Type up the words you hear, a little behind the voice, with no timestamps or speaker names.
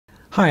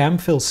Hi, I'm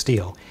Phil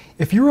Steele.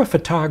 If you're a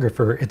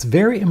photographer, it's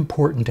very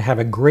important to have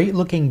a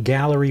great-looking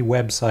gallery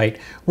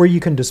website where you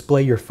can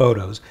display your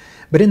photos.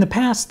 But in the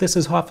past, this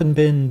has often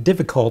been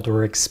difficult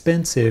or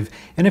expensive,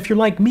 and if you're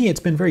like me, it's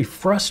been very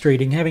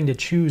frustrating having to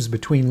choose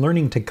between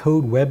learning to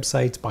code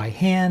websites by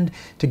hand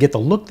to get the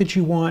look that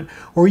you want,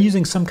 or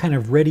using some kind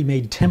of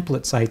ready-made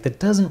template site that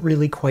doesn't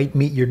really quite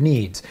meet your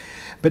needs.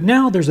 But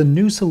now there's a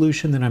new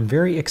solution that I'm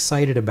very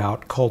excited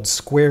about called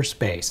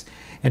Squarespace.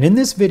 And in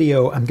this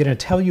video, I'm going to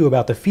tell you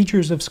about the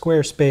features of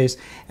Squarespace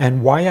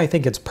and why I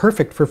think it's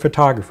perfect for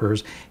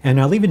photographers,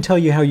 and I'll even tell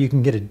you how you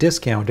can get a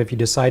discount if you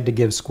decide to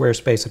give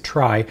Squarespace a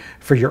try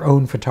for your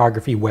own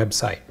photography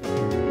website.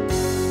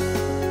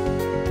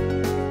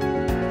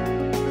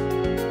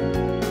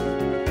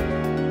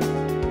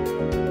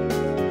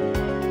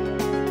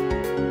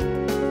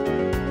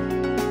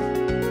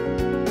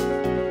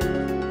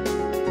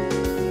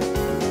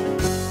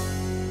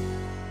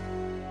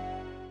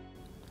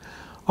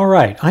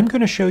 Alright, I'm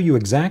going to show you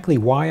exactly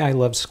why I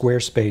love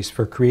Squarespace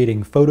for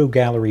creating photo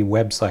gallery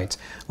websites,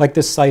 like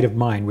this site of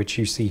mine, which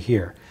you see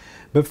here.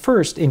 But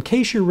first, in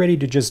case you're ready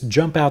to just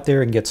jump out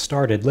there and get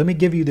started, let me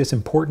give you this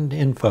important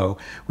info,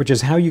 which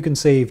is how you can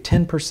save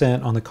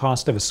 10% on the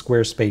cost of a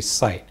Squarespace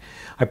site.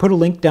 I put a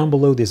link down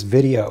below this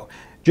video.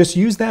 Just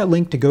use that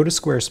link to go to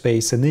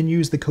Squarespace and then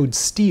use the code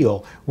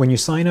STEEL when you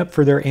sign up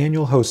for their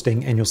annual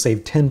hosting and you'll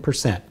save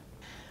 10%.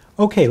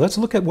 Okay, let's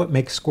look at what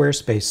makes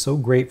Squarespace so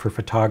great for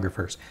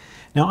photographers.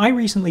 Now, I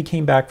recently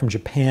came back from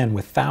Japan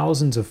with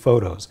thousands of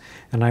photos,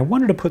 and I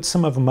wanted to put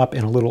some of them up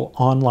in a little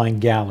online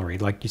gallery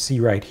like you see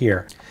right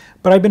here.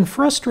 But I've been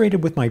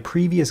frustrated with my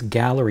previous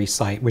gallery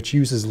site, which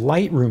uses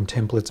Lightroom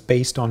templates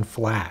based on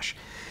Flash.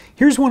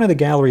 Here's one of the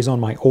galleries on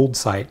my old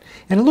site,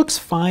 and it looks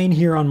fine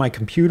here on my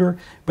computer,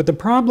 but the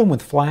problem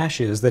with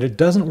Flash is that it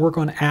doesn't work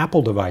on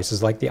Apple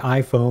devices like the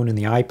iPhone and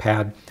the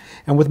iPad,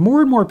 and with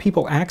more and more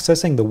people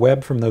accessing the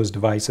web from those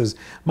devices,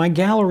 my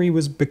gallery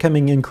was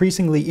becoming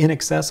increasingly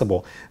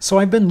inaccessible, so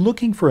I've been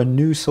looking for a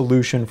new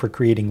solution for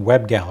creating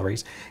web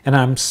galleries, and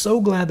I'm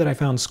so glad that I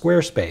found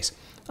Squarespace.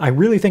 I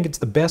really think it's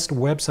the best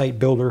website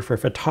builder for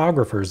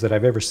photographers that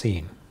I've ever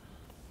seen.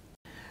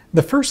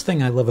 The first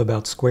thing I love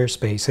about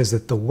Squarespace is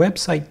that the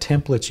website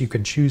templates you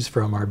can choose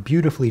from are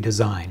beautifully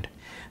designed.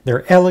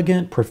 They're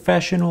elegant,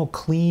 professional,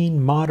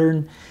 clean,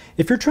 modern.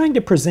 If you're trying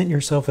to present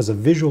yourself as a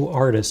visual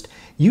artist,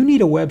 you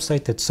need a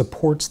website that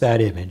supports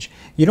that image.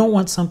 You don't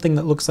want something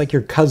that looks like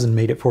your cousin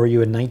made it for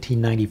you in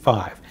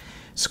 1995.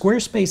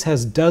 Squarespace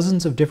has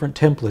dozens of different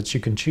templates you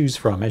can choose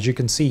from, as you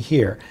can see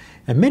here,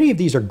 and many of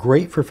these are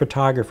great for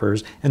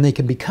photographers, and they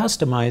can be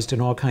customized in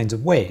all kinds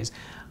of ways.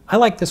 I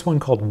like this one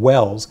called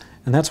Wells,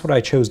 and that's what I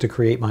chose to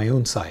create my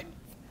own site.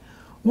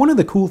 One of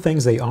the cool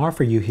things they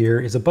offer you here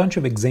is a bunch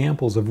of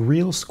examples of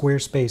real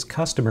Squarespace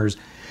customers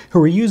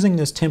who are using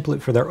this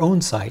template for their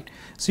own site,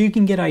 so you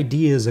can get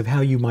ideas of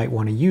how you might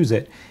want to use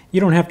it. You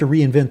don't have to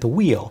reinvent the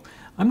wheel.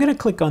 I'm going to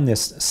click on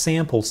this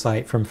sample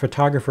site from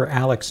photographer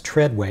Alex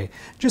Treadway,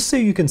 just so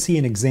you can see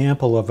an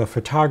example of a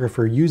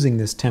photographer using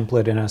this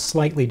template in a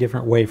slightly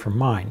different way from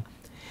mine.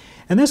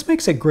 And this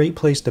makes a great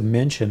place to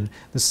mention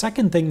the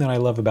second thing that I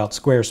love about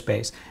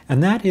Squarespace,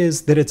 and that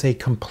is that it's a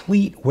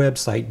complete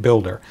website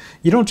builder.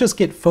 You don't just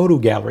get photo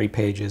gallery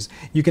pages.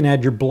 You can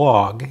add your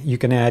blog, you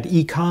can add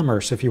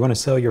e-commerce if you want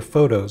to sell your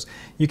photos,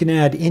 you can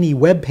add any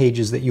web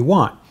pages that you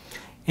want.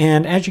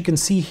 And as you can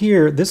see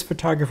here, this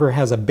photographer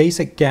has a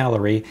basic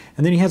gallery,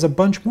 and then he has a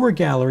bunch more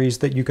galleries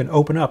that you can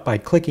open up by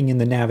clicking in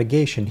the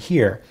navigation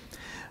here.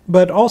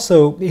 But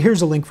also,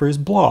 here's a link for his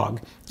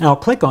blog. I'll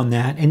click on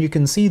that and you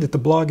can see that the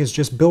blog is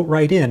just built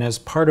right in as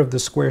part of the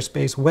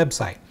Squarespace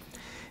website.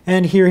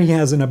 And here he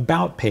has an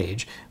About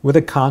page with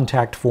a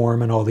contact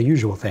form and all the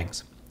usual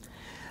things.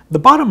 The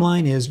bottom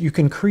line is you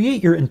can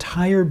create your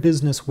entire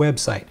business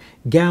website,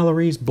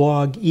 galleries,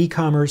 blog,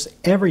 e-commerce,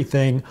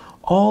 everything,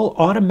 all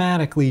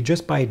automatically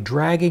just by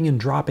dragging and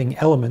dropping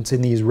elements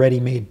in these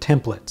ready-made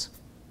templates.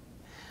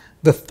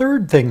 The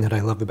third thing that I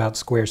love about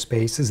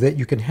Squarespace is that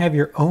you can have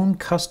your own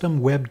custom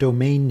web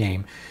domain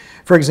name.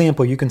 For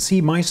example, you can see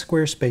my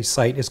Squarespace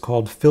site is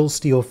called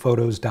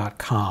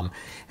philsteelphotos.com,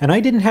 and I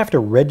didn't have to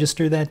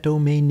register that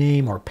domain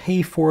name or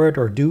pay for it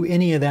or do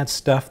any of that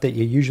stuff that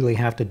you usually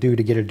have to do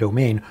to get a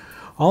domain.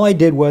 All I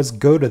did was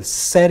go to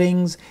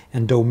Settings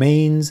and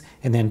Domains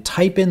and then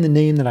type in the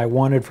name that I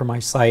wanted for my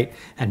site,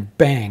 and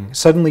bang,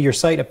 suddenly your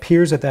site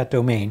appears at that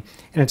domain,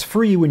 and it's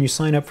free when you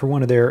sign up for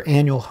one of their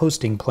annual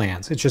hosting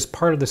plans. It's just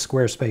part of the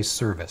Squarespace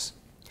service.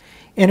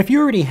 And if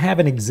you already have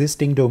an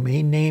existing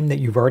domain name that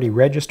you've already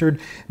registered,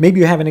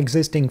 maybe you have an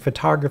existing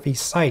photography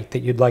site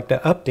that you'd like to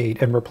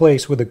update and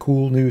replace with a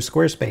cool new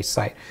Squarespace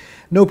site.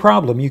 No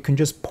problem, you can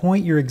just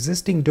point your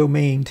existing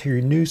domain to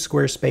your new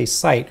Squarespace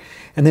site,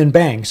 and then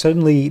bang,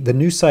 suddenly the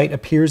new site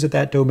appears at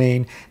that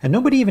domain, and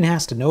nobody even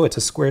has to know it's a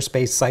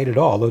Squarespace site at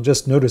all. They'll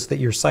just notice that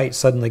your site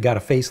suddenly got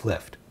a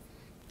facelift.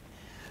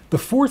 The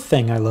fourth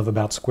thing I love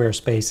about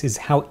Squarespace is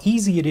how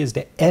easy it is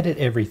to edit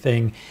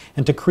everything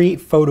and to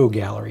create photo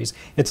galleries.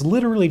 It's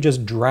literally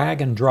just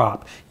drag and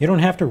drop. You don't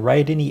have to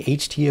write any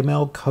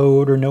HTML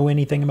code or know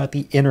anything about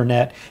the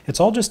internet. It's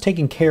all just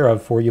taken care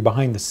of for you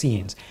behind the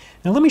scenes.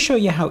 Now let me show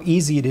you how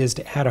easy it is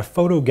to add a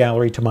photo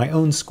gallery to my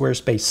own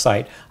Squarespace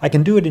site. I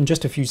can do it in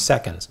just a few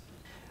seconds.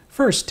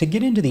 First, to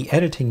get into the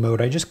editing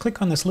mode, I just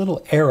click on this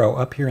little arrow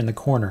up here in the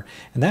corner,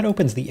 and that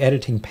opens the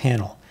editing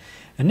panel.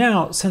 And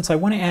now, since I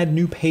want to add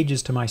new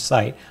pages to my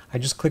site, I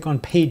just click on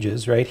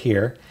Pages right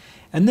here.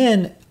 And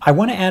then I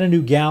want to add a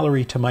new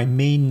gallery to my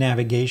main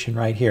navigation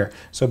right here.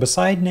 So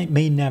beside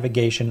main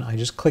navigation, I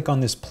just click on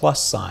this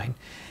plus sign.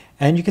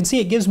 And you can see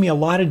it gives me a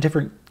lot of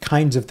different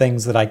kinds of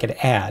things that I could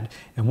add.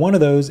 And one of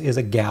those is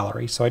a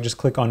gallery. So I just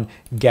click on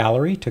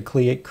Gallery to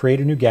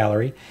create a new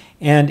gallery.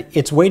 And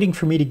it's waiting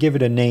for me to give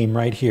it a name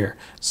right here.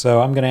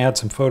 So I'm going to add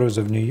some photos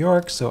of New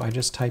York. So I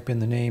just type in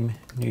the name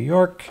New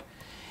York.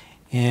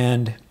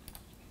 And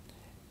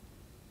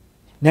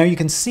now you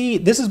can see,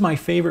 this is my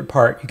favorite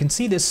part. You can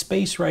see this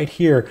space right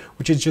here,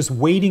 which is just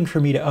waiting for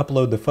me to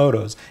upload the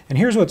photos. And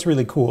here's what's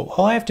really cool.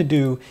 All I have to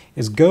do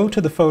is go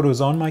to the photos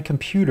on my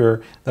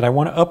computer that I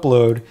want to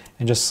upload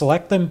and just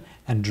select them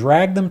and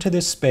drag them to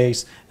this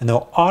space, and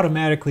they'll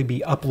automatically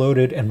be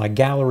uploaded and my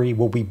gallery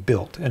will be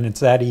built. And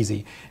it's that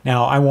easy.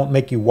 Now, I won't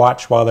make you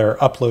watch while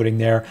they're uploading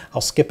there. I'll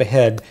skip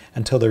ahead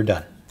until they're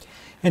done.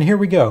 And here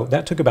we go.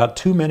 That took about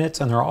 2 minutes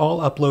and they're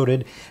all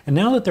uploaded. And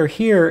now that they're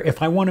here,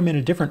 if I want them in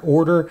a different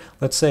order,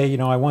 let's say,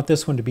 I want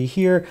this one to be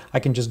here, I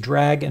can just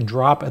drag and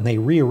drop and they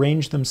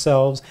rearrange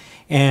themselves.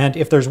 And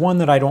if there's one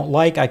that I don't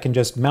like, I can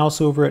just mouse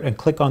over it and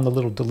click on the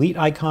little delete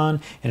icon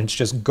and it's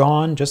just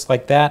gone just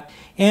like that.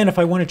 And if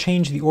I want to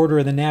change the order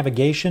of the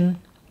navigation,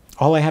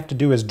 all I have to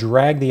do is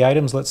drag the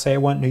items. Let's say I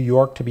want New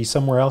York to be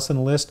somewhere else in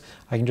the list.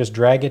 I can just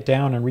drag it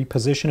down and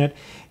reposition it.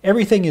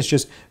 Everything is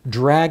just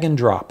drag and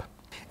drop.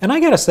 And I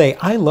gotta say,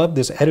 I love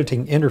this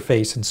editing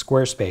interface in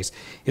Squarespace.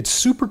 It's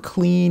super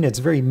clean, it's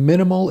very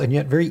minimal, and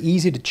yet very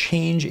easy to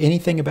change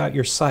anything about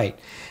your site.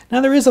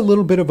 Now there is a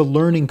little bit of a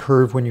learning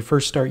curve when you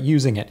first start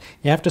using it.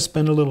 You have to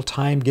spend a little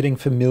time getting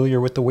familiar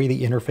with the way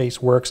the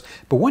interface works,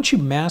 but once you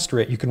master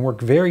it, you can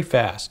work very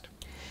fast.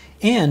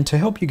 And to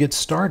help you get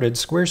started,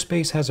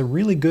 Squarespace has a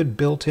really good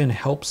built-in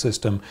help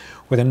system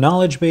with a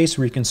knowledge base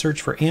where you can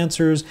search for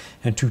answers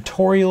and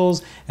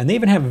tutorials, and they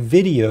even have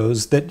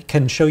videos that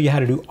can show you how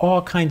to do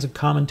all kinds of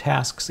common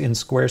tasks in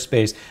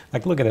Squarespace.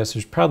 Like, look at this,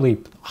 there's probably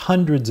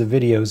hundreds of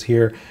videos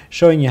here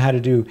showing you how to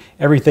do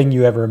everything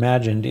you ever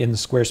imagined in the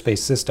Squarespace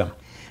system.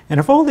 And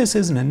if all this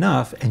isn't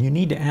enough and you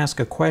need to ask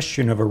a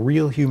question of a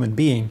real human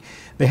being,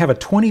 they have a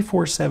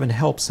 24/7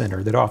 help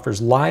center that offers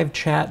live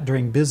chat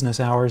during business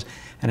hours,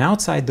 and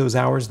outside those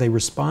hours they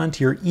respond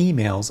to your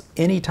emails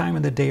any time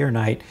of the day or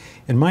night,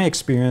 in my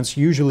experience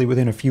usually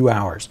within a few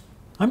hours.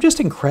 I'm just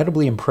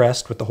incredibly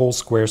impressed with the whole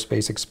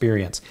Squarespace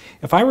experience.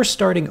 If I were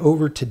starting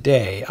over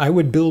today, I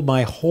would build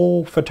my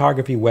whole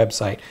photography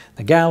website,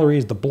 the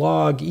galleries, the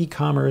blog,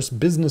 e-commerce,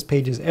 business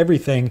pages,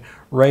 everything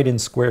right in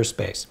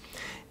Squarespace.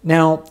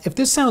 Now, if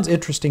this sounds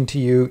interesting to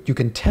you, you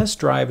can test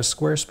drive a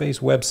Squarespace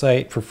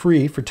website for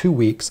free for 2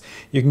 weeks.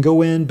 You can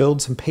go in,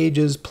 build some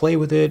pages, play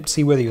with it,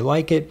 see whether you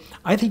like it.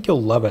 I think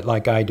you'll love it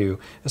like I do,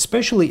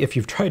 especially if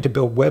you've tried to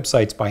build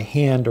websites by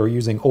hand or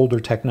using older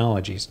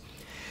technologies.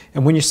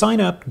 And when you sign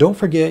up, don't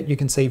forget you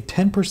can save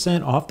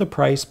 10% off the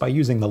price by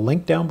using the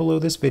link down below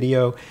this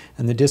video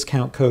and the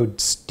discount code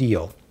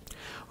STEEL.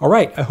 All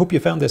right, I hope you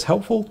found this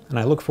helpful, and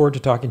I look forward to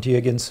talking to you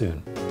again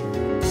soon.